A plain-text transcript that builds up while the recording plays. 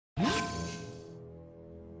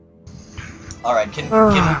Alright, can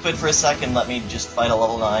we quit for a second? Let me just fight a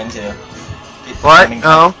level 9 to get What? timing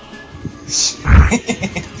No.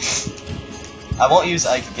 I won't use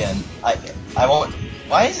Ike again. I won't.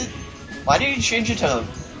 Why is it? Why did you change it to?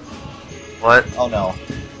 What? Oh no,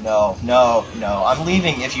 no, no, no! I'm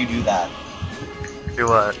leaving if you do that. Do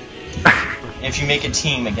what? If you make a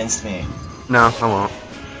team against me. No, I won't.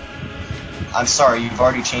 I'm sorry, you've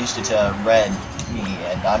already changed it to red me,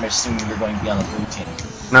 and I'm assuming you're going to be on the blue team.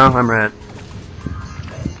 No, I'm red.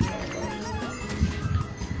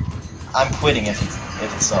 I'm quitting if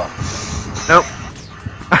it's so. Nope.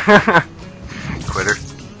 Quitter.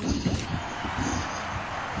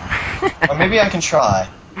 Or maybe I can try.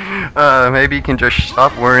 Maybe you can just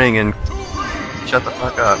stop worrying and shut the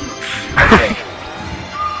fuck up. Okay.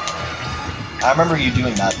 I remember you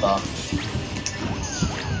doing that though.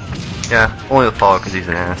 Yeah, only the fall because he's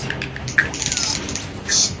an ass.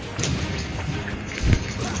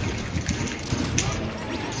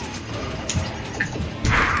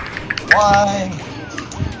 Why?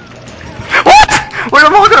 What? Where'd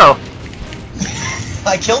them all go?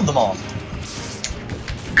 I killed them all.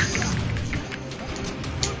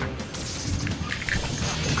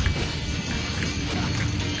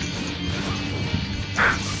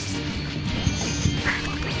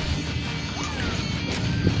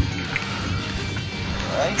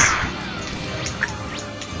 Alright.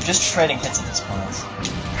 I'm just trading hits at this point.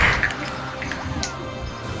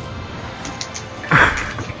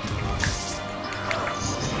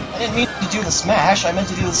 I didn't mean to do the smash, I meant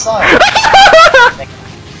to do the side.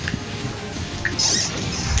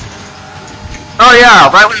 Oh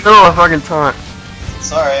yeah, right in the middle of a fucking taunt.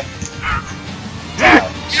 Sorry.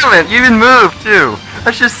 Damn it, you even moved too.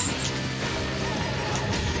 That's just...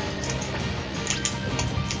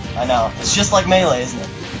 I know. It's just like Melee, isn't it?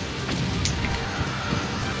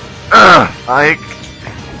 Ike.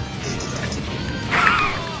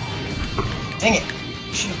 Dang it.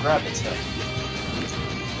 You should have grabbed it too.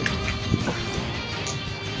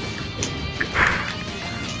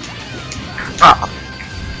 Ah.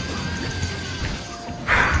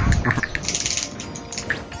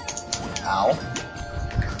 Ow.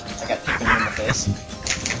 I got kicked in the face.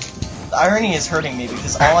 The irony is hurting me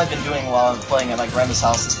because all I've been doing while I'm playing at my grandma's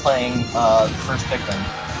house is playing first Pikmin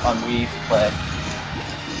on Wii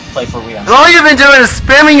Play for Wii. And all you've been doing is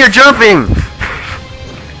spamming your jumping!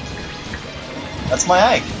 That's my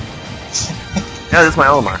Ike. Yeah, that's my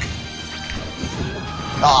Olimar.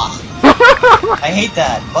 Ah. I hate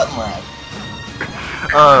that button lag.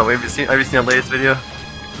 Oh, have you seen the latest video?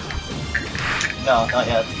 No, not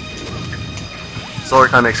yet.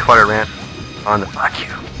 Solarcon makes quite a rant on the fuck you.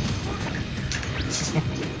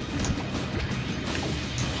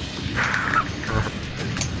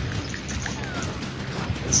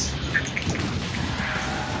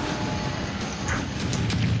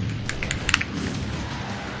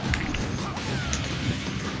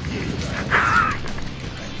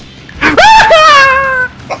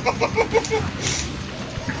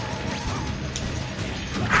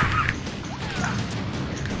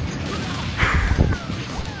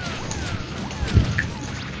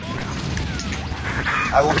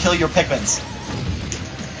 I will kill your Pikmins.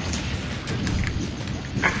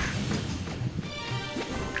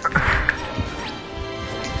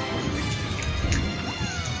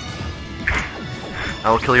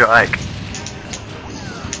 I will kill your Ike.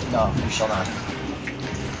 No, you shall not.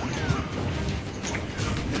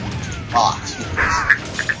 Ah,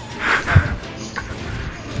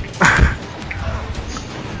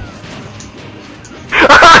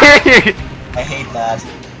 I hate that.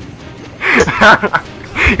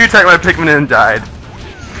 You attacked my Pikmin and died.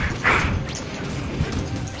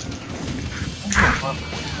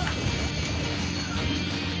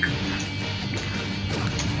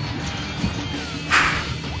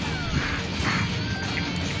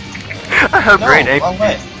 I have great aim. Wrong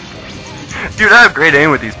way. Dude, I have great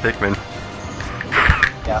aim with these Pikmin.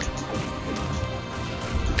 Yeah.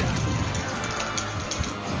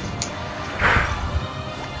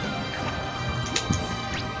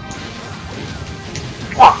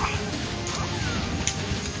 Whoa!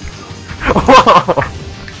 Whoa!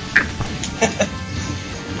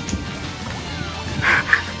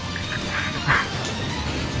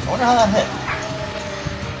 I wonder how that hit.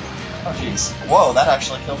 Oh jeez. Whoa, that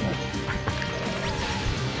actually killed me.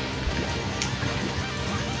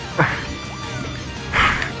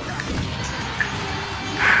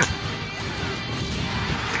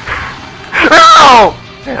 No!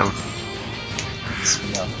 Damn.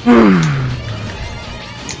 Sweet up.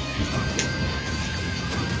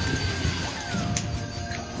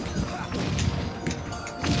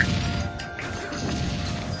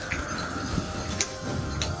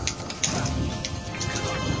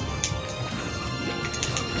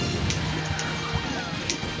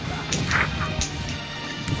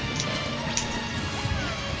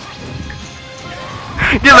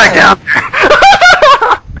 Get back down there!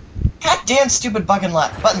 God damn stupid button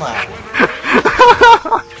lag.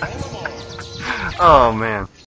 Oh man.